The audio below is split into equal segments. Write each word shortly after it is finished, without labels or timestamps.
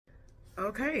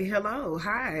Okay, hello,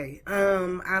 hi.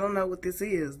 I don't know what this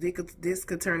is. This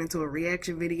could turn into a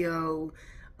reaction video,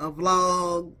 a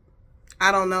vlog.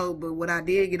 I don't know, but what I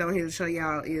did get on here to show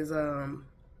y'all is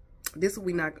this what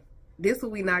we not this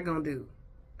what we not gonna do.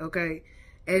 Okay?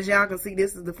 As y'all can see,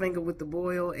 this is the finger with the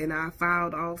boil, and I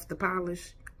filed off the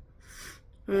polish.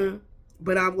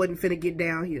 But I wasn't finna get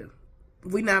down here.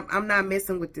 I'm not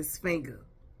messing with this finger.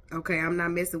 Okay, I'm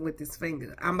not messing with this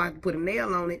finger. I'm about to put a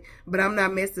nail on it, but I'm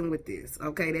not messing with this.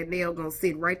 Okay, that nail gonna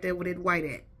sit right there with it white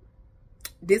at.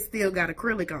 This still got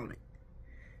acrylic on it.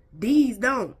 These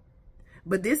don't.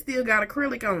 But this still got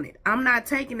acrylic on it. I'm not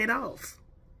taking it off.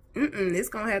 It's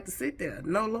gonna have to sit there.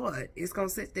 No, Lord. It's gonna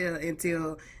sit there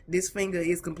until this finger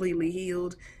is completely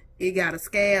healed. It got a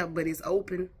scab, but it's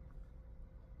open.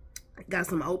 Got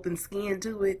some open skin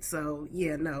to it, so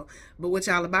yeah, no. But what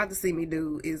y'all about to see me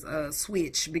do is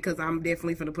switch, because I'm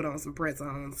definitely finna put on some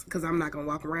press-ons, because I'm not gonna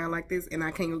walk around like this, and I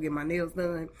can't go get my nails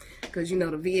done, because you know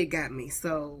the vid got me.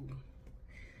 So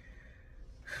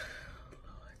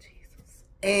Lord Jesus.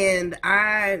 And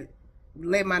I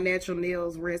let my natural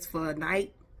nails rest for a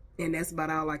night, and that's about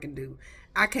all I can do.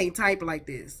 I can't type like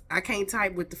this. I can't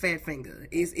type with the fat finger.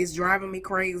 It's driving me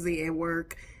crazy at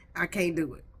work. I can't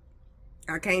do it.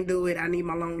 I can't do it. I need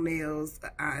my long nails.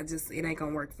 It ain't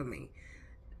gonna work for me.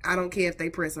 I don't care if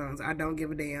they press-ons. I don't give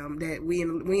a damn. That we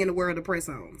in the world of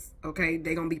press-ons. Okay,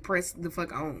 they gonna be pressed the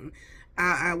fuck on.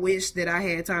 I wish that I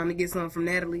had time to get some from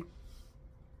Natalie.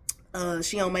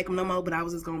 She don't make them no more, but I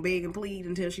was just gonna beg and plead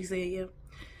until she said yeah.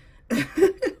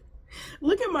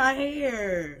 Look at my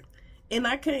hair, and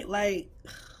I can't I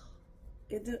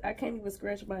can't even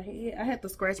scratch my head. I have to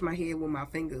scratch my head with my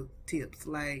fingertips,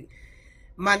 like.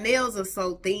 My nails are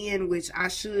so thin, which I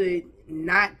should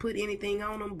not put anything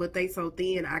on them, but they so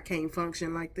thin I can't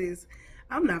function like this.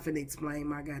 I'm not finna explain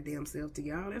my goddamn self to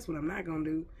y'all. That's what I'm not gonna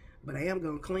do. But I am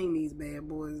gonna clean these bad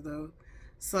boys though.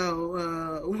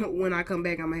 So when I come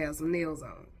back, I'm gonna have some nails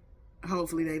on.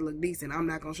 Hopefully they look decent. I'm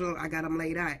not gonna show them. I got them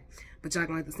laid out, but y'all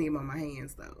gonna have to see them on my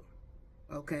hands though.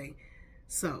 Okay,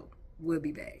 so we'll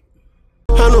be back.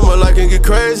 I know my life can get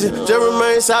crazy. Just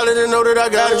remain solid and know that I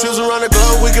got it. Choose around the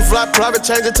globe, we can fly private,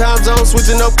 change the time zone,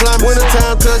 switching up climate. Winter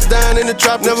time, touchdown in the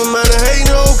trop. Never mind the hate,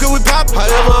 no, can we pop?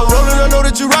 However I'm rolling, I know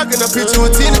that you rockin'. I pitch you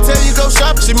a 10 to tell you go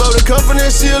shop. She motor company,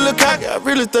 she a look cocky. I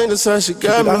really think that's how she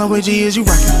got me. All the way G is you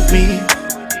rockin' with me.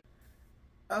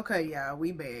 Okay, y'all,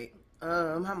 we back.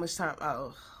 How much time?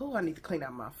 Oh, I need to clean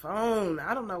out my phone.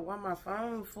 I don't know why my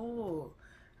phone full.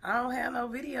 I don't have no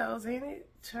videos in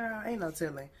it. Child, ain't no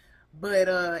telling. But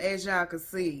as y'all can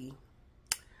see,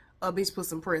 a bitch put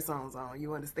some press-ons on.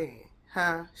 You understand?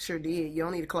 Huh? Sure did. You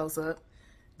don't need a close-up.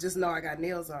 Just know I got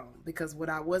nails on. Because what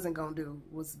I wasn't going to do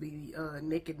was be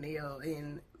naked nail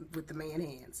in with the man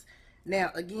hands.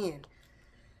 Now, again,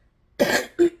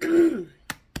 the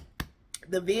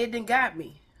vid done got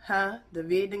me. Huh? The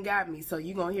vid done got me. So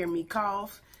you going to hear me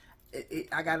cough.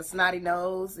 I got a snotty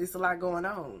nose. It's a lot going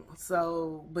on.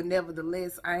 So, but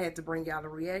nevertheless, I had to bring y'all a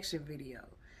reaction video.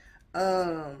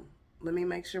 Let me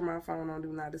make sure my phone on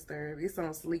do not disturb. It's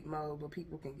on sleep mode, but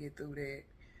people can get through that.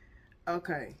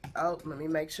 Okay. Oh, let me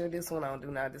make sure this one on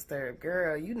do not disturb.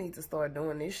 Girl, you need to start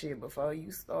doing this shit before you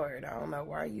start. I don't know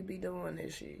why you be doing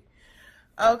this shit.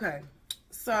 Okay.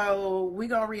 So, we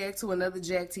gonna react to another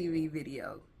JTV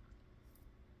video.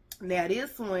 Now,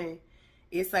 this one,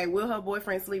 it say, will her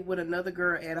boyfriend sleep with another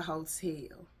girl at a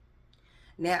hotel?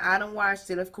 Now, I done watched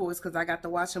it, of course, because I got to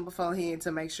watch them beforehand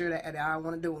to make sure that I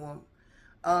want to do them.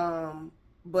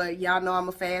 But y'all know I'm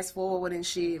a fast forward and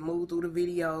shit, move through the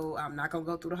video. I'm not going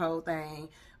to go through the whole thing.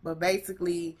 But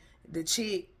basically, the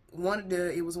chick,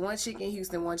 it was one chick in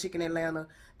Houston, one chick in Atlanta.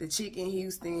 The chick in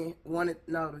Houston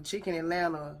the chick in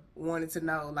Atlanta wanted to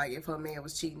know, like, if her man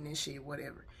was cheating and shit,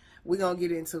 whatever. We're going to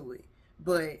get into it.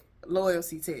 But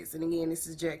loyalty test, and again, this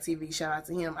is JTV. Shout out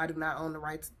to him. I do not own the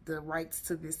rights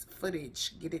to this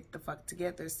footage. Get it the fuck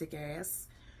together, sick ass.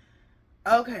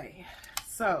 Okay,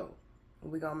 so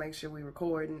we're gonna make sure we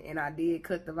recording, and I did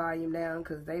cut the volume down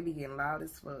because they be getting loud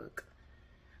as fuck.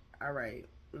 All right,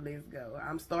 let's go.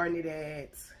 I'm starting it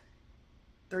at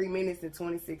 3 minutes and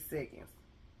 26 seconds.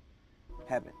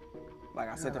 Happened. Like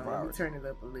I said, for hours. Turn it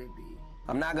up a little bit.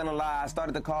 I'm not gonna lie, I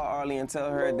started to call Arlie and tell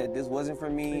her that this wasn't for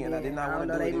me, and I did not want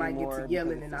to do it anymore. They might get to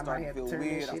yelling, and I might have to turn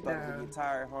this shit down. I started to get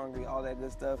tired, hungry, all that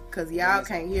good stuff. Cause y'all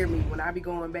can't hear me when I be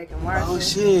going back and watching. Oh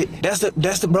shit, that's the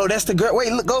girl.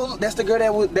 Wait, look, go. That's the girl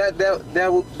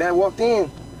that walked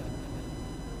in.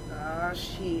 Oh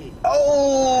shit.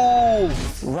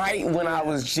 Oh, right when I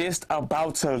was just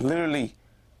about to literally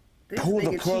pulled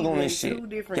the plug on this shit.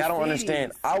 Y'all don't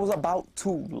understand. I was about to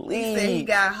leave. He said he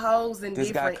got hoes in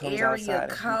This guy different comes area outside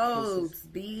codes,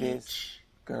 and he kisses this bitch.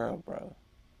 girl, bro.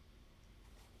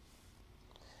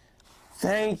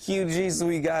 Thank you, Jesus.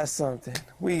 We got something.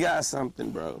 We got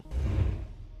something, bro.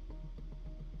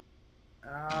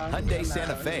 Hyundai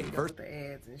Santa Fe. First the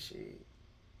ads and shit.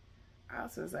 I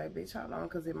was just like, bitch, hold on,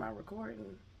 cause in my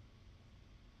recording.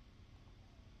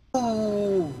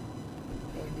 Ooh.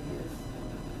 It is.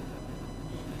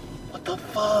 What the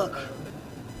fuck?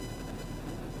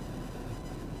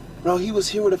 Bro, he was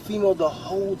here with a female the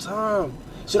whole time.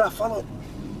 Should I follow?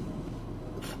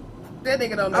 That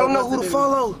nigga don't know. I don't know who to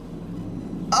follow.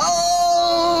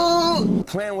 Oh!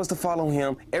 Plan was to follow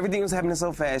him. Everything was happening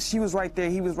so fast. She was right there.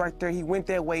 He was right there. He went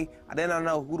that way. I did not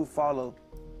know who to follow.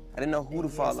 I didn't know who to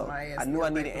follow. I knew I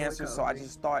needed answers, so I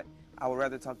just thought I would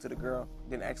rather talk to the girl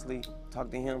than actually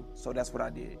talk to him. So that's what I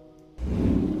did.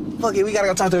 Fuck it, we gotta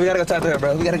go talk to her. We gotta go talk to her,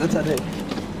 bro. We gotta go talk to her.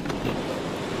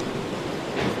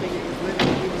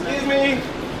 Excuse me.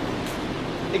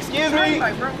 Excuse me.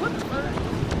 Like, bro, what the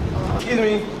fuck? Excuse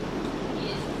me.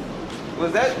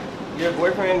 Was that your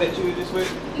boyfriend that you were just with?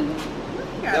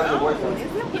 That was your boyfriend.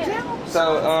 Is it pajamas?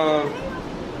 So,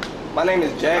 my name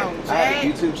is Jack. Oh, I have a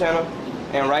YouTube channel,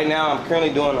 and right now I'm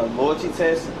currently doing a loyalty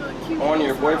test on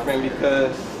your boyfriend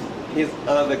because his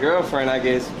other girlfriend, I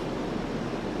guess,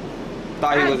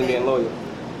 thought he wasn't being loyal.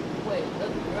 Wait,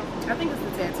 other girlfriend? I think it's the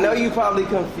tattoo. No, you probably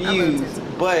confused,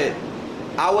 but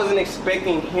I wasn't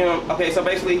expecting him. Okay, so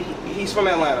basically, he's from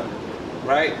Atlanta,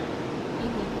 right?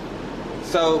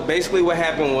 So basically what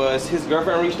happened was his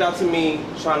girlfriend reached out to me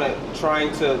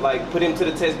trying to like put him to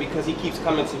the test because he keeps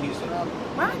coming to Houston.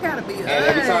 Why I gotta be? And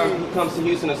every time he comes to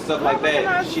Houston and stuff like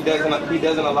that, he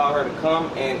doesn't allow her to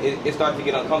come, and it started to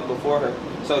get uncomfortable for her.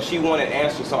 So she wanted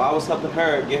answers. So I was helping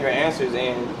her get her answers,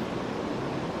 and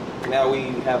now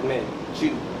we have met.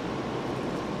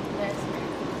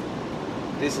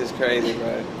 This is crazy,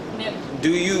 bro. Do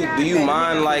you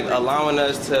mind like allowing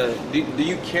us to? Do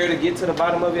you care to get to the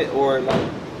bottom of it, or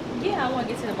like? Yeah, I want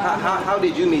to get to the bottom. How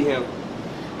did you meet him?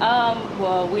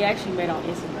 Well, we actually met on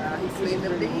Instagram. He slid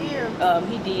them DMs.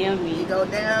 He DM'd me. He go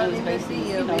down It was in the basically, DM.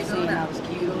 you know, saying I was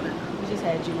cute. We just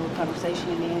had a general conversation,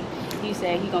 and then he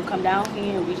said he gonna come down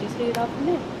here, and we just hit it off from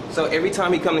there. So every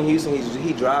time he come to Houston,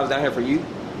 he drives down here for you?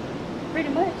 Pretty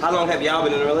much. How long have y'all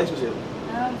been in a relationship?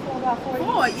 For about 4 years.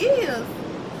 4 years.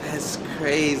 That's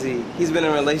crazy. He's been in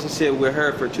a relationship with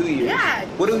her for 2 years. God,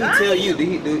 what do he tell you?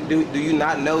 Do you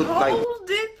not know? Like, hold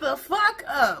it the fuck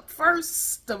up.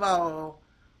 First of all,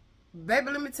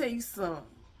 baby, let me tell you something.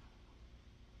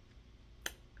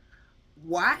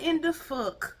 Why in the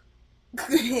fuck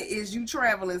is you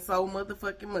traveling so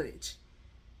motherfucking much?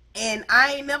 And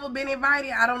I ain't never been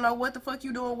invited. I don't know what the fuck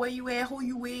you doing, where you at, who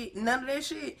you with, none of that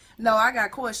shit. No, I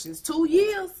got questions. 2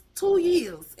 years? 2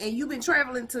 years. And you been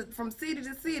traveling from city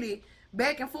to city,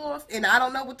 back and forth, and I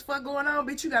don't know what the fuck going on,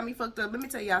 bitch. You got me fucked up. Let me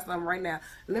tell y'all something right now.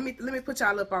 Let me put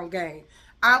y'all up on game.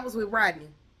 I was with Rodney.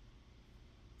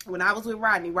 When I was with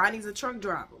Rodney, Rodney's a truck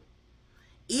driver.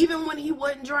 Even when he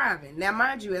wasn't driving. Now,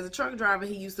 mind you, as a truck driver,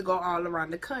 he used to go all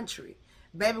around the country.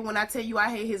 Baby, when I tell you I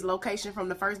had his location from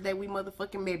the first day we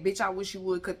motherfucking met, bitch, I wish you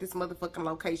would cut this motherfucking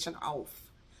location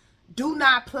off. Do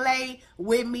not play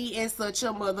with me in such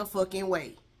a motherfucking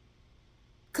way.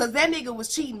 Because that nigga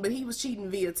was cheating, but he was cheating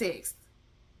via text.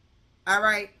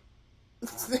 Alright?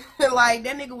 Like,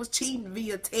 that nigga was cheating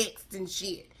via text and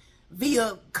shit.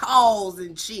 Via calls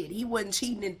and shit. He wasn't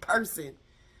cheating in person.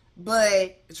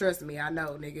 But, trust me, I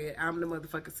know, nigga. I'm the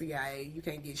motherfucking CIA. You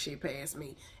can't get shit past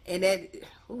me. And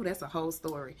that's a whole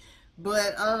story.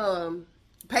 But,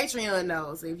 Patreon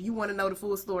knows. If you want to know the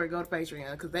full story, go to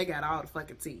Patreon. Because they got all the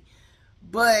fucking tea.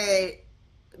 But,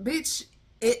 bitch,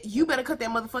 you better cut that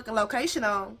motherfucking location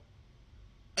on.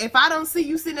 If I don't see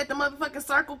you sitting at the motherfucking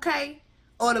Circle K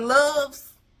or the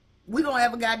Loves, we gonna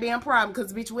have a goddamn problem.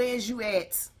 Because, bitch, where is you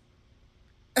at?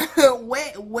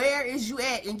 Where is you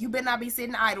at? And you better not be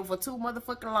sitting idle for too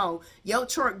motherfucking long. Your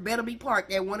truck better be parked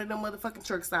at one of them motherfucking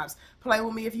truck stops. Play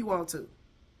with me if you want to.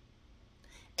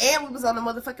 And we was on the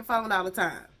motherfucking phone all the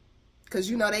time. Because,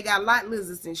 you know, they got lot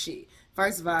lizards and shit.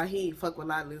 First of all, he ain't fuck with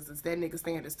lot lizards. That nigga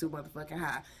standards too motherfucking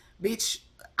high. Bitch,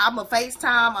 I'ma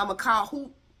FaceTime. I'ma call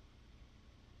who.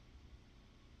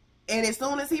 And as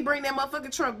soon as he bring that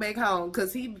motherfucking truck back home,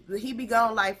 because he be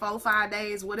gone like 4 or 5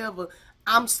 days, whatever,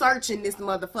 I'm searching this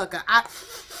motherfucker. I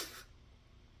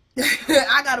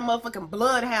got a motherfucking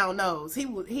bloodhound nose. He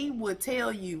would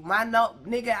tell you,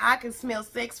 nigga, I can smell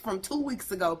sex from 2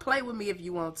 weeks ago. Play with me if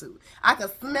you want to. I can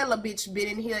smell a bitch been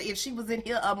in here if she was in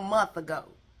here a month ago.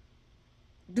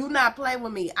 Do not play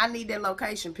with me. I need that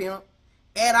location, pimp.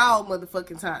 at all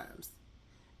motherfucking times.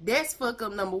 That's fuck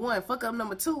up number one. Fuck up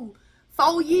number two,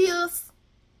 4 years.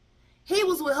 He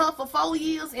was with her for 4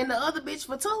 years and the other bitch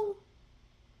for 2.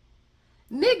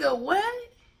 Nigga, what?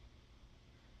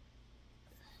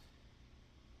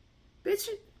 Bitch,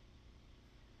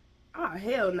 oh,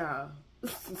 hell no.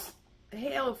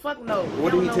 Hell, fuck no.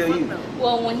 What did he tell you? No.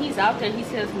 Well, when he's out there, he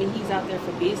tells me he's out there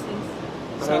for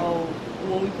business. So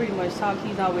when we pretty much talk,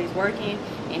 he's always working,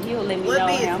 and he'll let me know,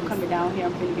 hey, I'm coming down here,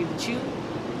 I'm going to be with you.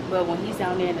 But when he's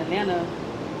down there in Atlanta,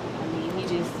 I mean, he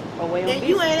just away on business. And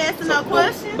you ain't asking no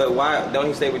questions? But why don't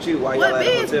he stay with you? Why y'all at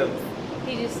a hotel?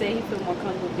 He just said he feel more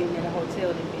comfortable being at a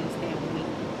hotel than being staying with me.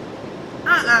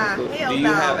 Hell no. Do you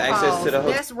have access to the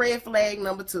hotel? That's red flag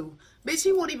number 2. Bitch,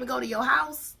 he won't even go to your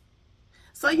house.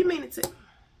 So you mean it to...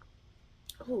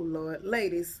 Oh, Lord.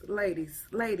 Ladies,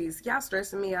 y'all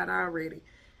stressing me out already.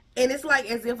 And it's like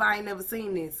as if I ain't never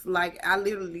seen this. Like, I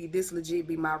literally, this legit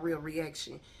be my real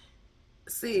reaction.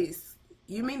 Sis,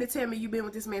 you mean to tell me you been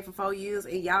with this man for 4 years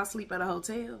and y'all sleep at a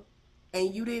hotel?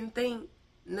 And you didn't think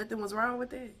nothing was wrong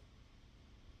with that?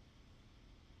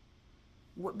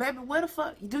 What, baby, where the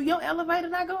fuck? Do your elevator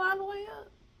not go all the way up?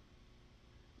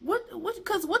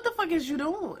 Cause what the fuck is you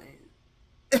doing?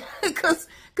 Cause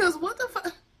what the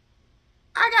fuck?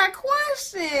 I got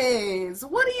questions.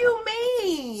 What do you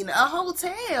mean? A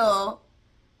hotel?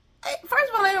 Hey,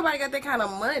 first of all, ain't nobody got that kind of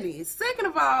money. Second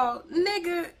of all,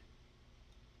 nigga,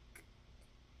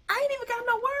 I ain't even got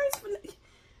no words for.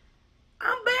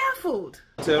 I'm baffled.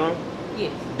 Tell him?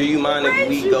 Yes. Do you mind if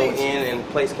we go in and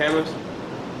place cameras?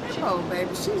 Oh,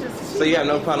 baby, she just. So you have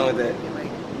no problem with that?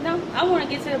 No, I want to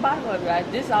get to the bottom of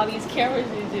it. This, all these cameras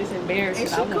is just embarrassing.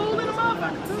 And she cool in the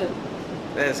motherfucker too.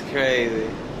 That's crazy.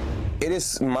 It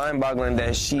is mind-boggling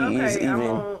that she is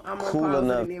even cool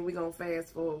enough. And then we're going to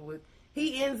fast forward.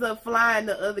 He ends up flying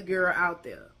the other girl out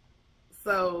there.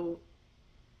 So,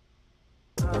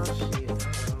 oh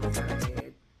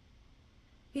shit.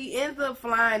 He ends up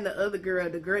flying the other girl,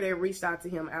 the girl that reached out to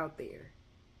him out there.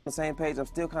 On the same page, I'm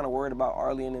still kind of worried about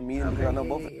Arlie and Amelia because I know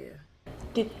both of them.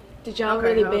 Did y'all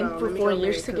really been for 4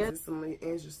 years together?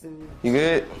 You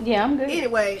good? Yeah, I'm good.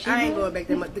 Anyway, I ain't going back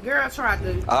that much. The girl tried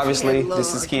to. Obviously,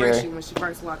 this is Kiera,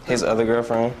 his other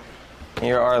girlfriend. And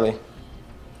you're Arlie,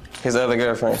 his other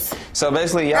girlfriend. So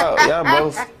basically, y'all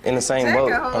both in the same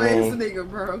boat.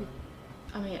 I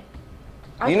mean,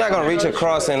 you're not gonna reach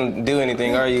across and do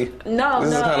anything, are you? No,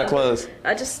 This is kind of close.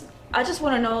 I just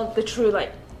want to know the truth.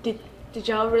 Like, did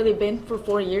y'all really been for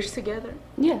 4 years together?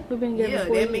 Yeah, we've been together for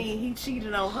 4 years. Yeah, that mean he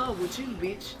cheated on her with you,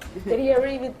 bitch. Did he ever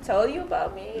even tell you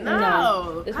about me?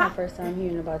 No. It's my first time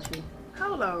hearing about you.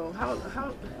 Hold on.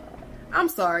 I'm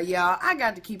sorry, y'all. I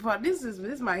got to keep up. This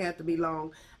might have to be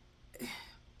long.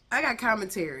 I got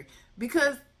commentary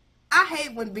because I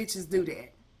hate when bitches do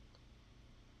that.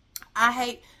 I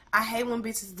hate when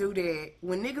bitches do that.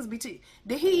 When niggas be cheating.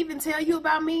 Did he even tell you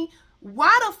about me?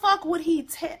 Why the fuck would he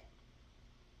tell?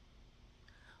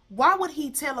 Why would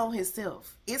he tell on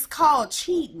himself? It's called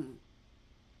cheating.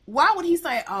 Why would he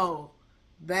say, oh,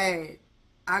 babe,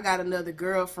 I got another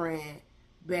girlfriend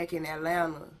back in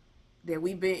Atlanta that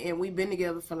we've been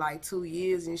together for like 2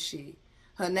 years and shit.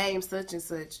 Her name's such and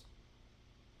such.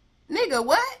 Nigga,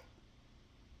 what?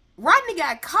 Rodney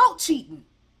got caught cheating.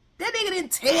 That nigga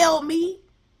didn't tell me.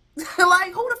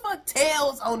 Like, who the fuck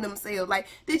tells on themselves? Like,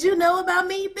 did you know about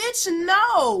me? Bitch,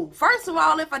 no. First of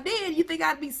all, if I did, you think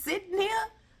I'd be sitting here?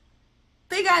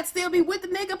 Think I'd still be with the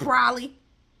nigga? Probably.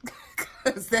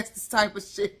 Because that's the type of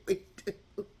shit we do.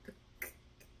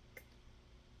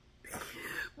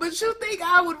 But you think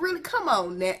I would really... Come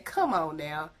on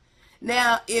now.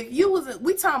 Now, if you was...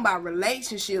 We talking about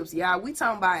relationships, y'all. We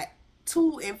talking about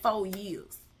 2 and 4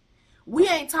 years. We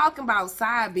ain't talking about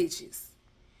side bitches.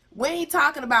 We ain't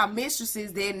talking about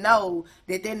mistresses that know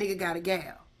that nigga got a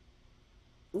gal.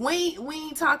 We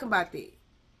ain't talking about that.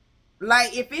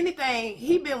 Like, if anything,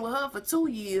 he been with her for 2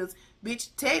 years, bitch,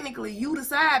 technically, you the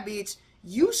side bitch,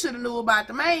 you should have knew about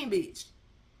the main bitch.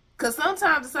 Because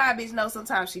sometimes the side bitch knows,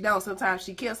 sometimes she don't. Sometimes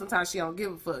she cares, sometimes she don't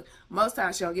give a fuck. Most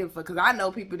times she don't give a fuck. Because I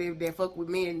know people that fuck with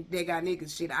men that got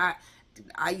niggas shit. I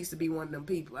used to be one of them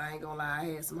people. I ain't gonna lie. I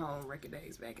had some home record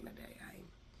days back in the day.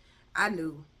 I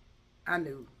knew.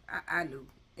 And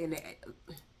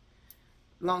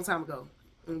long time ago.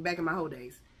 Back in my whole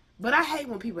days. But I hate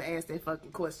when people ask that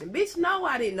fucking question. Bitch, no,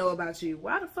 I didn't know about you.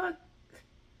 Why the fuck?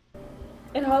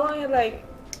 And how long like...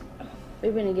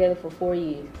 We've been together for 4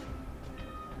 years.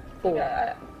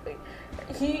 4.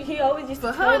 He always used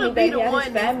to For tell her me to that be he the had one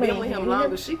his that's family. been with him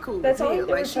longer, she cool. That's all he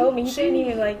ever told me. He didn't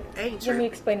even like give me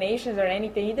explanations or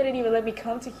anything. He didn't even let me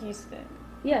come to Houston.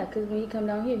 Yeah, because when he come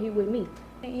down here, he with me.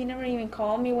 He never even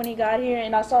called me when he got here,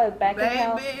 and I saw his bank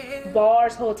account,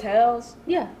 bars, hotels.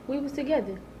 Yeah, we was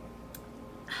together.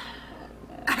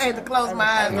 I had to close my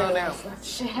eyes on that one.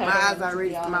 My eyes are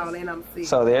really small and I'm sick.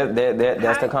 So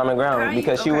that's the common ground,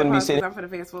 because she wouldn't be sitting. I'm finna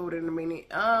fast forward in a minute.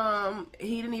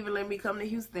 He didn't even let me come to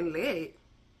Houston.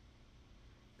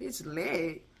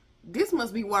 Bitch, this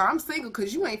must be why I'm single,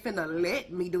 cause you ain't finna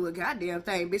let me do a goddamn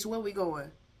thing, bitch. Where we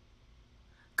going?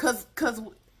 Cause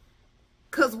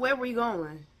where we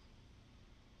going?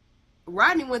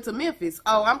 Rodney went to Memphis.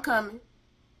 Oh, I'm coming.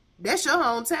 That's your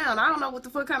hometown. I don't know what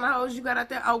the fuck kind of hoes you got out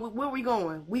there. Oh, where we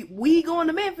going? We going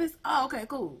to Memphis? Oh, okay,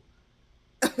 cool.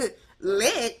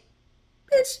 Bitch,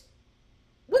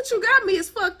 what you got me is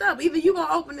fucked up. Either you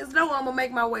gonna open this door or I'm gonna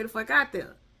make my way the fuck out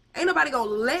there. Ain't nobody gonna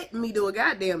let me do a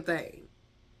goddamn thing.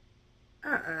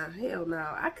 Hell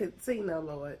no. I could see no,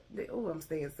 Lord. Oh, I'm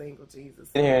staying single, Jesus.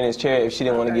 In here in his chair, if she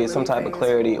didn't want to get some type of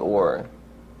clarity or,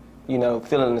 you know,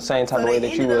 feeling the same type of way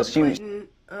that you was. She was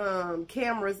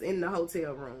cameras in the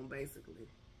hotel room, basically,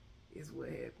 is what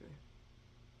happened.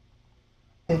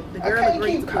 The girl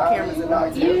agreed to put cameras in the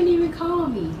hotel. You didn't even call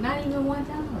me, not even one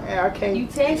time. Yeah, I can't. You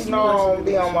text me. I don't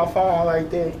be on my phone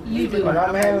like that. You do. When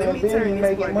I'm having a business,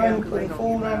 making money, putting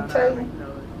food on the table,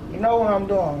 you know what I'm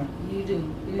doing. You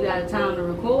do. You got time to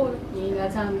record. You ain't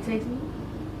got time to text me.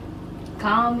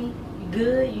 Call me. You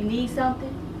good? You need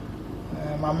something?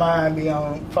 My mind be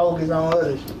focused on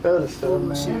other stuff, man.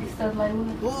 Bullshit. Stuff like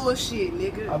what? Bullshit,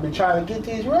 nigga. I've been trying to get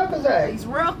these records out. These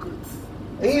records.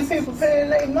 These people paying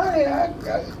their money. I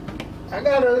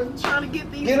gotta trying to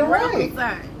get these it right.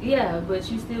 Out. Yeah,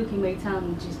 but you still can make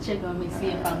time to just check on me, see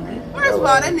if I'm good. First of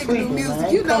all, that nigga do music.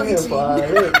 Man. You know he cheating. So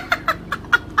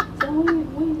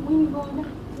when you going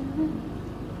back?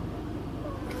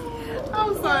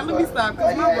 I'm sorry, let me stop,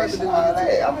 because my brother do it.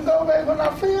 I'm gonna go back when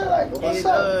I feel like it. What's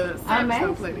up? I'm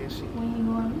asking. When you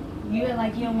going? You act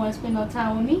like you don't want to spend no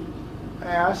time with me?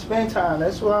 Man, I spend time.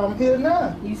 That's why I'm here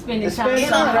now. You spending time? That's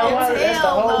the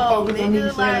whole focus on me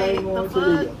saying I ain't going to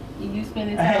the You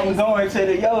spending time? I ain't going to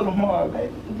the yo tomorrow,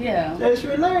 baby. Yeah. Just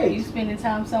relax. You spending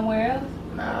time somewhere else?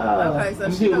 No. Okay, so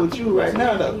I'm here with you right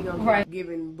now, though. He gonna keep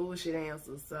giving bullshit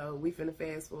answers. So we finna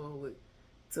fast forward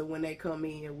to when they come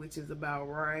in, which is about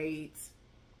right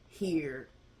here.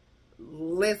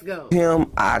 Let's go.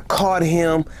 I caught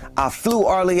him. I flew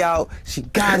Arlie out. She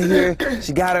got here.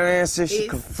 She got her answer. She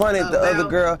confronted the other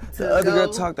girl. The other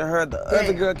girl talked to her. The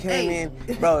other girl came in.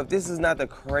 Bro, if this is not the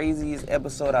craziest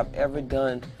episode I've ever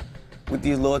done with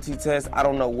these loyalty tests, I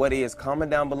don't know what is.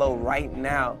 Comment down below right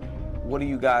now. What do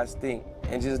you guys think?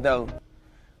 And just know,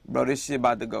 bro, this shit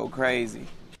about to go crazy.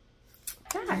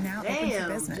 God now damn, open for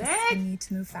business. Jack. You need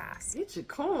to move fast. Get your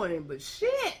coin, but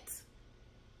shit.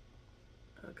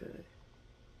 Okay.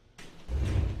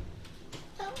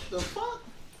 What the fuck?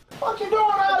 What you doing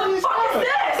all these What is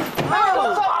this? Man,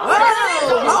 what's up? Hold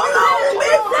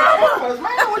on,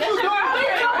 man, what you doing?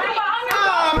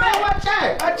 Man, watch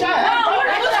out. Watch out.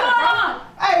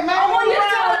 Hey, man, what you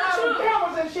doing all them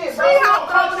cameras and shit, bro? See how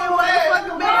cold it was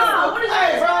fucking bad.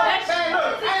 Hey, bro, man,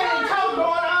 look, I ain't talking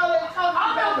doing all that talking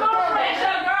about the girlfriend.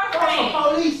 Some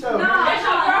police stuff.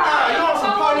 You want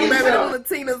some police Baby, stuff? them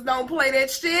Latinas don't play that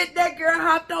shit. That girl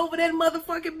hopped over that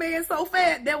motherfucking bed so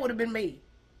fast. That would have been me.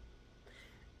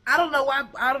 I don't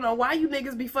know why you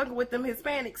niggas be fucking with them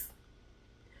Hispanics.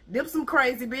 Them some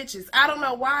crazy bitches. I don't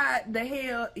know why the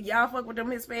hell y'all fuck with them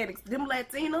Hispanics. Them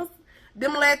Latinos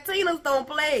don't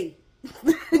play.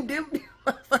 Them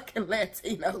fucking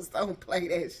Latinos don't play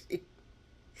that shit.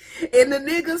 And the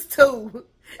niggas too.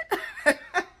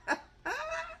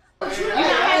 You not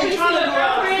happy to see your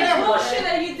girlfriend bullshit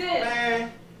that you did.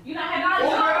 Man. You not happy to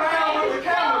Move around with the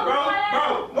camera, bro.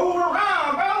 Move around,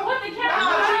 bro. What the camera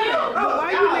on you? Why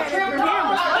you mad at the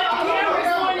camera?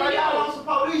 Y'all on some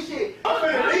police shit. I'm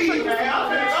finna leave, man. I'm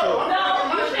finna go. No,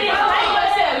 you finna explain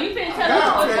yourself. You finna tell me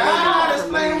what's going I'm on. not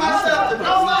explaining myself to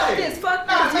nobody. Fuck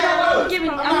Nah, this. man, look. Give me.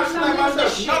 I'm not explaining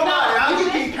myself to nobody. I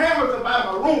get these cameras about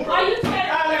my room, bro. Why you telling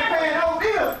Y'all ain't paying no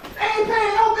bills. They ain't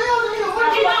paying no bills in here.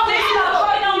 You don't listen.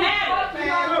 It don't matter.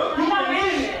 Man, look. You can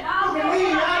leave. You can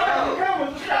leave. I got the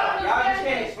cameras to stop. Y'all just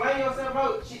can't explain yourself,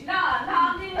 bro.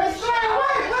 Nah, dude. Explain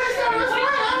what? What is that?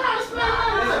 Explain. I'm not explaining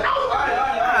nothing.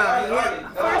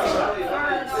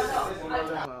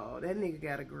 Oh, that nigga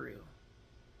got a grill.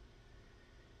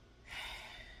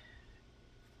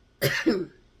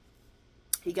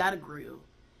 He got a grill.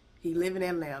 He live in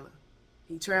Atlanta.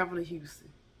 He travel to Houston.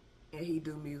 And he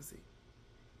do music.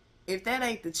 If that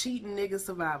ain't the cheating nigga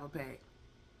survival pack.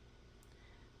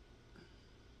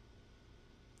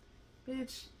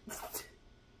 Bitch.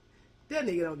 That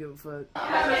nigga don't give a fuck.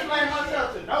 I'm not explaining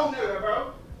myself to no nigga,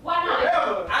 bro. Why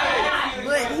not?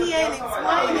 Man,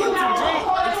 explain it to Jack.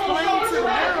 Explain to the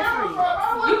girlfriend.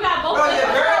 You got both of them.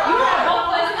 You got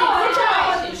both of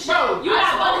them situations. You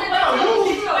got both of them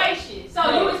situations. So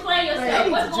you explain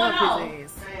yourself. What's going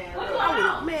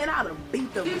on? Man, I'd have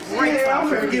beat the brakes I'm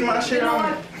off finna her. get my shit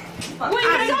on.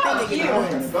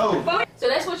 So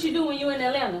that's what you do when you in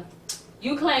Atlanta.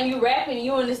 You claim you rapping,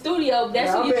 you in the studio.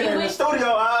 That's what you been do in the with. studio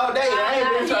all day. I ain't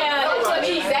been That's what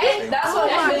you say. That's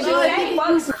what you say.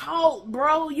 You cold,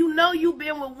 bro. You know you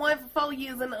been with one for 4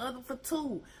 years and the other for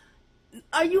 2.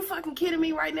 Are you fucking kidding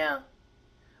me right now?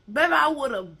 Baby, I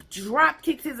would have drop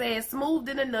kicked his ass, smoothed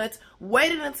in the nuts,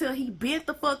 waited until he bent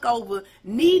the fuck over,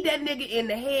 kneed that nigga in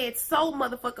the head so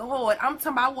motherfucking hard. I'm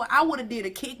talking about I would have did a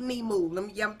kick knee move.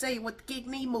 I'm tell you what the kick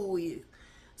knee move is.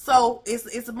 So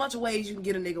it's a bunch of ways you can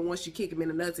get a nigga once you kick him in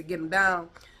the nuts and get him down.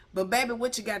 But baby,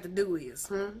 what you got to do is,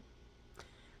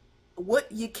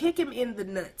 what you kick him in the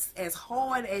nuts as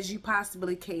hard as you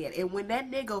possibly can. And when that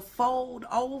nigga fold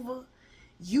over,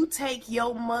 you take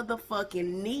your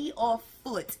motherfucking knee or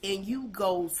foot and you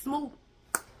go smooth.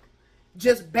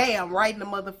 Just bam, right in the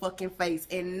motherfucking face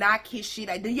and knock his shit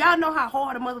out. Do y'all know how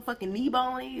hard a motherfucking knee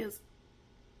bone is?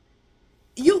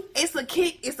 It's a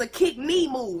kick knee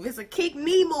move. It's a kick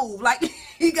knee move. Like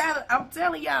you gotta, I'm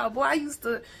telling y'all, boy, I used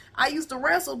to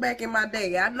wrestle back in my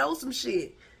day. I know some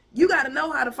shit. You gotta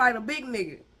know how to fight a big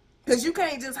nigga. Cause you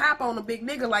can't just hop on a big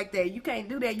nigga like that. You can't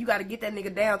do that. You gotta get that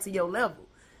nigga down to your level.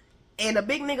 And a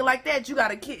big nigga like that, you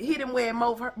gotta hit him where it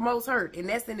most hurt, and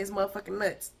that's in his motherfucking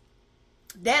nuts.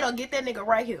 That'll get that nigga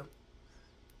right here.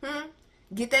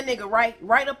 Get that nigga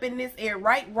right up in this area,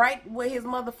 right where his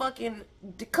motherfucking,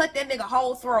 cut that nigga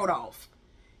whole throat off.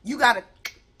 You gotta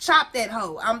chop that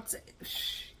hoe.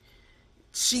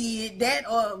 Shit, that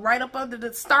right up under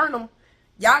the sternum.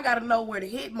 Y'all gotta know where to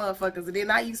hit motherfuckers. And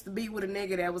then I used to be with a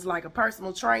nigga that was like a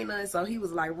personal trainer, and so he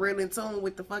was like real in tune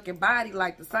with the fucking body,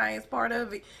 like the science part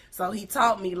of it. So he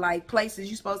taught me like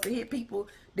places you supposed to hit people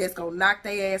that's gonna knock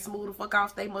their ass smooth the fuck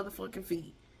off their motherfucking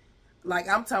feet. Like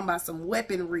I'm talking about some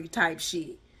weaponry type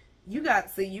shit. You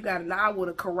gotta know. I would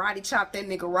have karate chopped that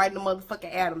nigga right in the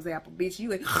motherfucking Adam's apple, bitch.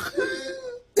 You ain't.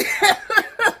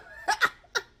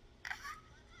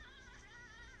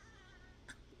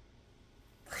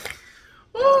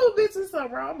 Oh, bitch, it's so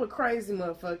wrong. I'm a crazy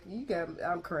motherfucker.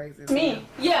 I'm crazy. Me?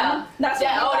 Yeah. That's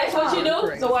what you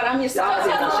do? So what, I'm your side?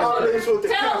 Tell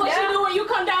them what you do when you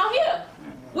come down here.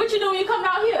 What you do when you come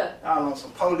down here? I don't know,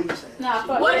 some police.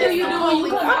 What do you do when you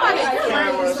come down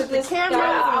here? The camera.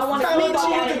 I want to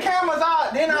If the camera's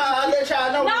out, then I'll let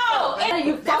y'all know. No, and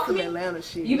you That's fuck some me. Atlanta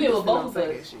shit. You been with both of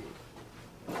us.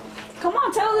 Come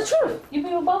on, tell the truth. You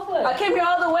been with both of us. I came here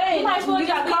all the way. You might as well you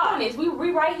got just be caught. honest.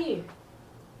 We right here.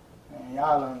 Man,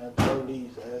 y'all on the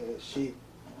police shit.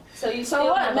 So you So still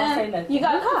what, not gonna say man? nothing. You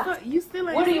got caught. You still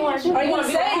ain't. What do you want to do? Are you wanna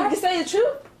gonna be with say? her? You can say the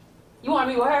truth. You want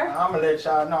to be with her? I'm gonna let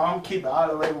y'all know. I'm gonna keep it all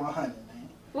the way 100, man.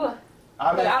 What?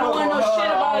 But I don't want to know shit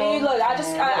about you. Look, I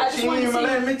just want to see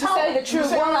you say the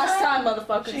truth one last time,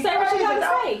 motherfucker. Say what you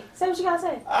gotta say. Say what you gotta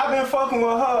say. I've been fucking with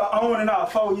her on and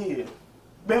off 4 years.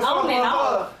 Been fucking with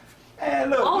her.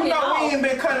 And look, On you know and we off. ain't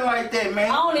been cutting like that,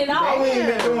 man. On and off. We ain't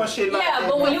been doing shit like that. Yeah,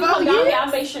 but when you come down here, I'll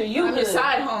make sure you You good.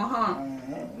 decide, huh?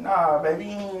 Nah, baby,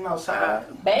 you ain't no side.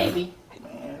 Baby.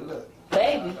 Man, look.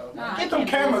 Baby. Get them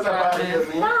cameras up out of here,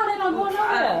 man. No, they're not going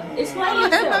nowhere. Explain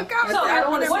yourself. So, I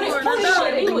don't wanna who do you want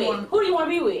to be with? Who do you want to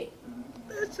be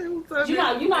with?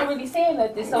 You're not really saying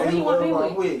nothing, so who do you want to be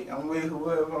with? I'm with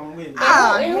whoever I'm with.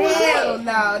 Oh, hell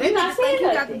no. They You not not think saying you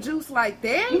got the nothing. juice like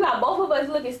that. You got both of us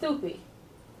looking stupid.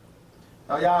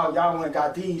 Oh, y'all went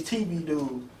got these TV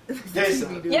dudes.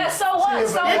 Jason. Yeah, so what?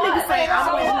 So That what? nigga say,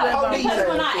 So what? police Because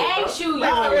when ass I shit. asked you, you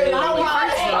Y'all already know only how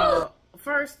I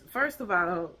first First of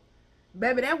all,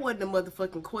 baby, that wasn't a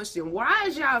motherfucking question. Why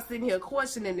is y'all sitting here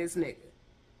questioning this nigga?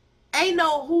 Ain't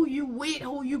no who you with,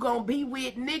 who you gonna be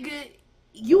with, nigga.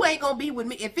 You ain't gonna be with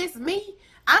me. If it's me,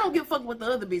 I don't give a fuck what the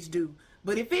other bitch do.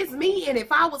 But if it's me and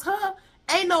if I was her,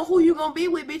 ain't no who you gonna be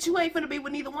with, bitch. You ain't finna be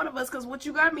with neither one of us because what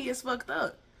you got me is fucked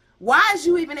up. Why is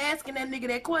you even asking that nigga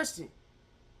that question?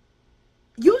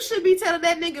 You should be telling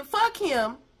that nigga fuck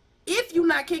him if you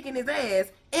not kicking his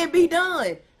ass and be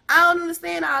done. I don't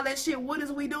understand all that shit. What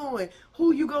is we doing?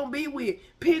 Who you gonna be with?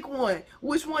 Pick one.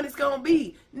 Which one it's gonna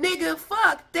be? Nigga,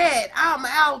 fuck that. I'm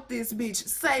out this bitch.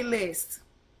 Say less.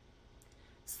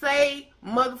 Say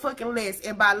motherfucking less.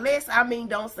 And by less, I mean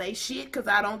don't say shit because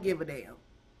I don't give a damn.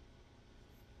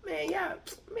 Man, y'all,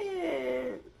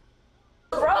 man.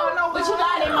 Bro, but you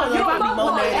lied in my You fuck be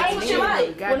more boy. mad Ain't than you me.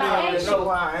 right? When I You asked know you. who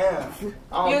I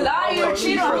am. You lie, you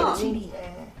cheat on her. me.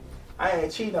 I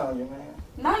ain't cheat on you, man.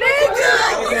 No, I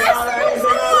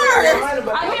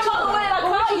came all the way like I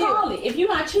what you call call it. If you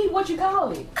not cheat, what you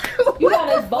call it? You got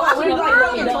us both. We like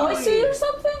running jealousy or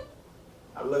something?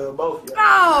 I love both of y'all.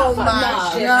 Oh my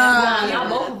God. Not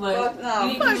both of us. You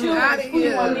need to choose who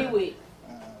you want to be with.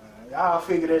 Y'all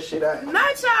figure that shit out.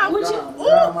 Not y'all. What you?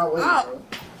 Y'all my way, bro.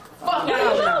 Fuck Oh you.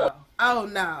 no. Oh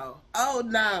no. Oh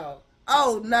no.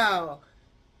 Oh no.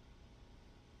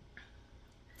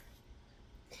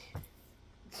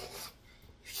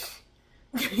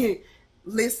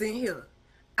 Listen here.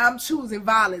 I'm choosing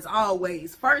violence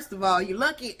always. First of all, you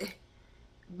lucky,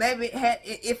 baby.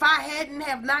 If I hadn't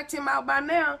have knocked him out by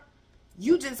now,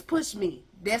 you just pushed me.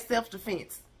 That's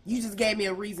self-defense. You just gave me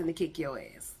a reason to kick your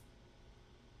ass.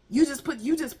 You just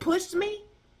pushed me.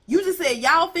 You just said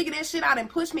y'all figure that shit out and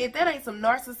push me. If that ain't some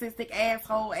narcissistic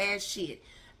asshole ass shit,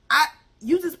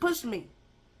 you just pushed me.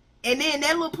 And then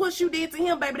that little push you did to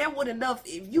him, baby, that wasn't enough.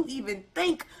 If you even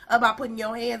think about putting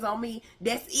your hands on me,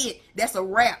 that's it. That's a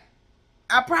wrap.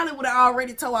 I probably would have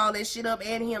already tore all that shit up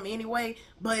and him anyway.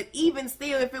 But even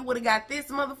still, if it would have got this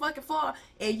motherfucking far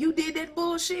and you did that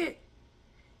bullshit,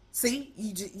 see,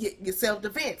 your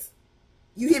self-defense.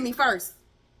 You hit me first.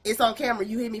 It's on camera.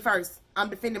 You hit me first. I'm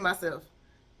defending myself.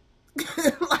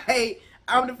 Like,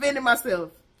 I'm defending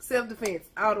myself. Self-defense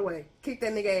all the way. Kick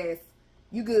that nigga ass.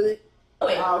 You good?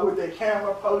 With the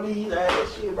camera, police,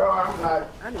 ass shit, bro. I'm like,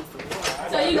 I need some water.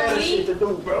 So you gonna leave? shit to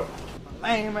do, bro.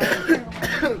 Man.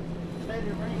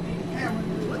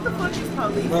 What the fuck is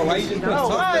police? Bro, why you just put No,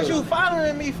 talk why is to you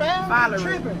following me, fam? Following. You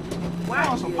tripping? Why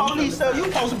On some police stuff. You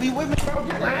supposed to be with me, bro.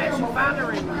 Why is you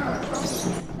following me?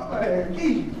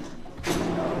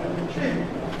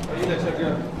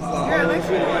 Girl, let's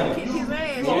kick his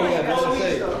ass.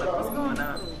 What's going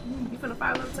on? You finna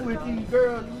follow him to the With car? these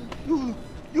girls,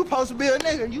 you supposed to be a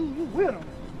nigga. You with him.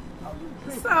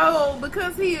 So,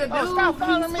 because he a dude, Stop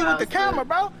following me with the camera,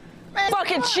 bro. Man,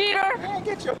 Fucking cheater. man,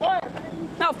 get your boy.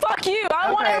 No, fuck you. I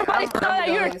don't want everybody to know that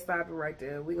I'm you're. gonna stop it right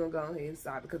there. We're gonna go ahead and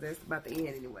stop because that's about to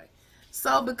end anyway.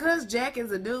 So, because Jack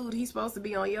is a dude, he's supposed to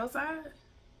be on your side?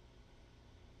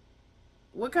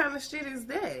 What kind of shit is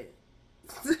that?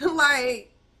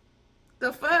 Like,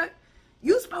 the fuck?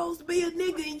 You supposed to be a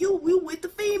nigga and you with the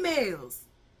females.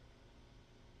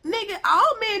 Nigga,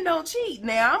 all men don't cheat.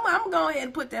 Now, I'm going ahead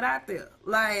and put that out there.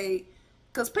 Like,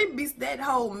 because people be, that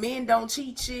whole men don't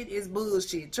cheat shit is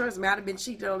bullshit. Trust me, I'd have been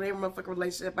cheated on every motherfucking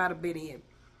relationship I'd have been in.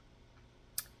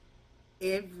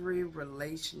 Every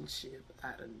relationship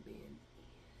I'd have been in.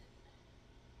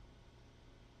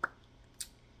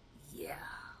 Yeah.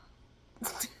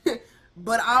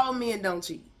 But all men don't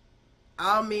cheat.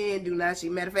 All men do not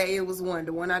cheat. Matter of fact, it was one,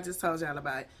 the one I just told y'all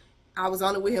about. I was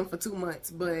only with him for 2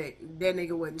 months, but that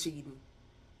nigga wasn't cheating.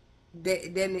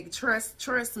 That nigga,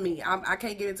 trust me. I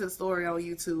can't get into the story on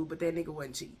YouTube, but that nigga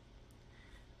wasn't cheating.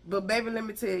 But baby, let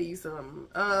me tell you something.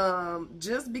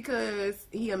 Just because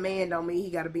he a man don't mean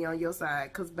he gotta be on your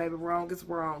side. Cause baby, wrong is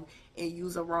wrong, and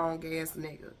you's a wrong ass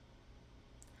nigga.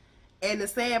 And the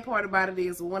sad part about it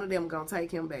is, one of them gonna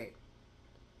take him back.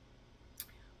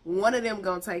 One of them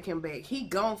gonna take him back. He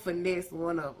gon' finesse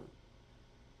one of them.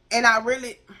 And I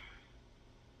really,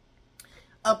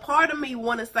 a part of me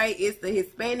want to say it's the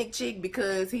Hispanic chick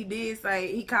because he did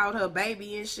say he called her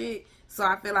baby and shit. So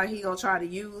I feel like he gonna try to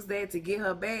use that to get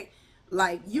her back.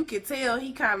 Like, you can tell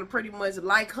he kind of pretty much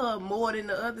like her more than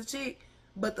the other chick.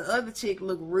 But the other chick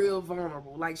look real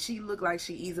vulnerable. Like, she look like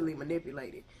she easily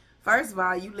manipulated. First of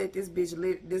all, you let this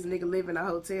nigga live in a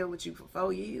hotel with you for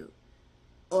 4 years.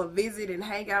 Or visit and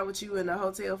hang out with you in a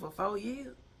hotel for 4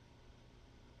 years.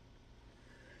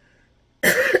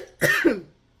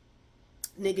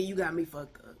 Nigga, you got me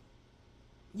fucked up.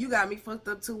 You got me fucked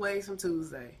up 2 ways from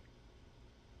Tuesday.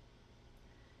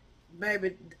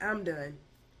 Baby, I'm done.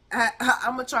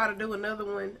 I'm going to try to do another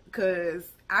one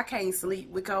because I can't sleep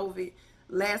with COVID.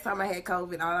 Last time I had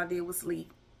COVID, all I did was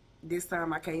sleep. This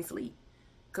time I can't sleep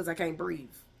because I can't breathe.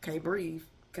 Can't breathe,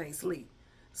 can't sleep.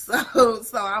 So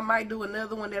I might do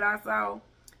another one that I saw,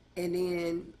 and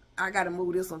then I got to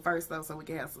move this one first, though, so we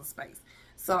can have some space.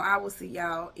 So I will see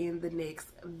y'all in the next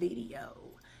video.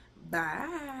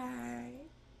 Bye.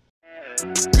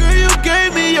 Girl, you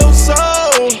gave me your soul.